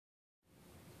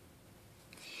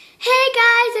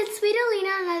Sweet Alina,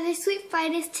 another Sweet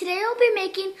Fridays. Today I'll be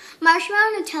making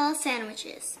marshmallow Nutella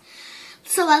sandwiches.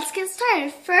 So let's get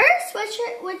started. First,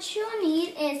 what you'll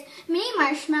need is mini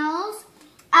marshmallows.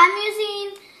 I'm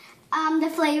using the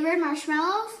flavored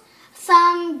marshmallows,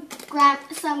 some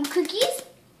cookies,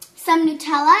 some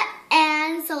Nutella,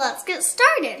 and so let's get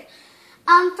started.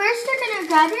 First you're gonna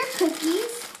grab your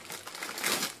cookies.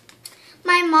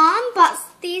 My mom bought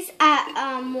these at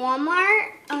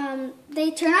Walmart. They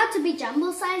turn out to be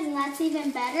jumbo size, and that's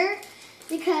even better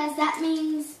because that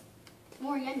means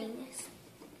more yumminess.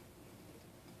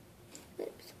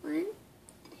 Oops, one.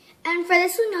 And for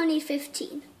this one, you'll need 15.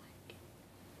 1,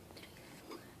 2,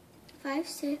 3, 4, 5,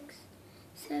 6,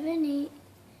 7, 8,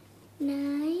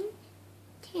 9,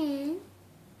 10,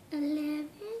 11,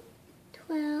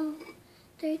 12,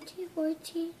 13,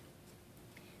 14,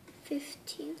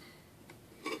 15.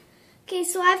 Okay,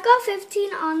 so I've got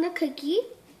 15 on the cookie.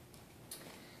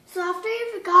 So after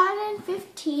you've gotten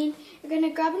 15, you're going to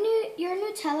grab your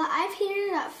Nutella. I've heated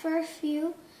it up for a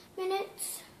few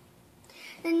minutes.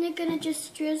 Then you're going to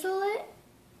just drizzle it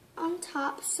on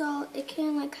top so it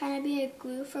can like kind of be a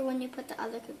glue for when you put the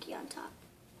other cookie on top.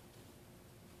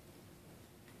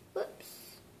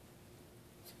 Whoops.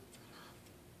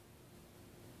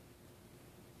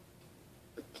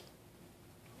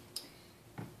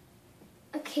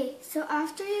 Okay, so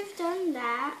after you've done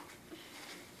that,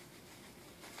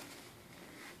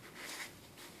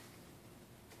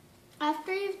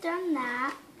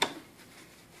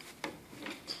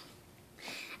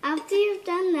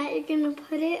 you're going to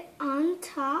put it on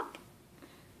top.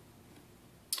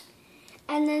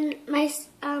 And then my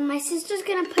sister's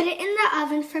going to put it in the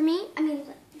oven for me,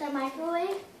 the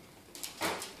microwave,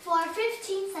 for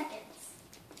 15 seconds.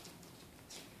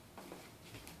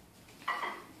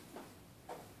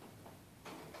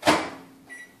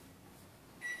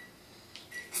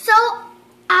 So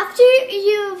after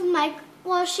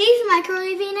she's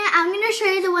microwaving it, I'm going to show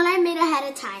you the one I made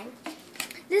ahead of time.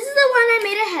 This is the one I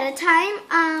made ahead of time.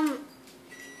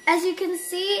 As you can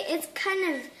see,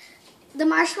 the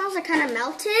marshmallows are kind of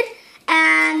melted,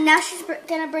 and now she's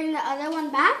going to bring the other one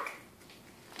back.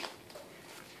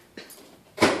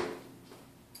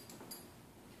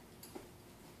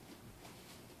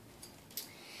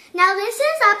 Now this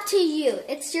is up to you.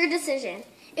 It's your decision.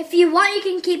 If you want, you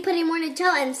can keep putting more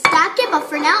Nutella and stack it, but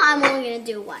for now, I'm only going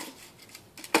to do one.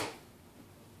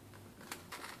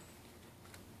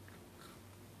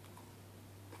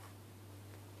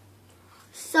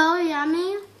 So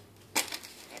yummy.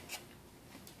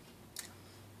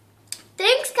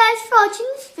 Thanks guys for watching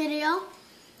this video.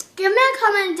 Give me a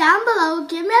comment down below.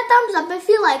 Give me a thumbs up if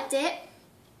you liked it.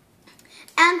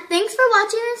 And thanks for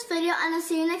watching this video, and I'll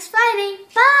see you next Friday.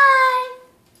 Bye!